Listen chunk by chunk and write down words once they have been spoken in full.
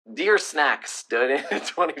Deer Snacks donated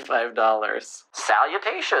 $25.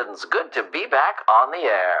 Salutations, good to be back on the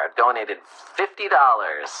air. Donated $50.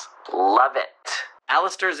 Love it.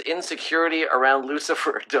 Alastor's insecurity around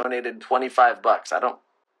Lucifer donated $25. I don't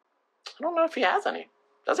know if he has any.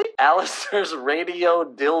 Does he? Alastor's radio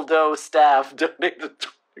dildo staff donated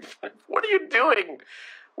 $25. What are you doing?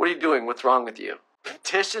 What are you doing? What's wrong with you?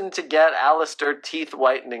 Petition to get Alastor teeth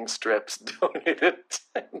whitening strips donated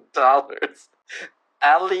 $10.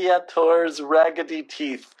 Aleator's raggedy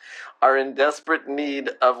teeth are in desperate need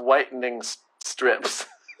of whitening strips.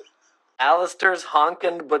 Alastor's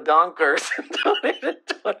honkin' badonkers donated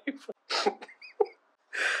 $25.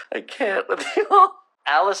 I can't with you all.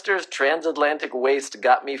 Alastor's transatlantic waist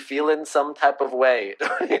got me feeling some type of way.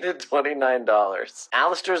 Donated $29.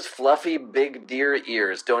 Alastor's fluffy big deer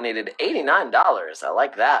ears donated $89. I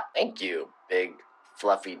like that. Thank you, big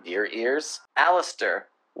fluffy deer ears. Alastor,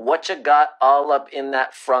 what you got all up in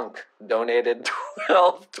that frunk? Donated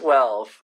 $12.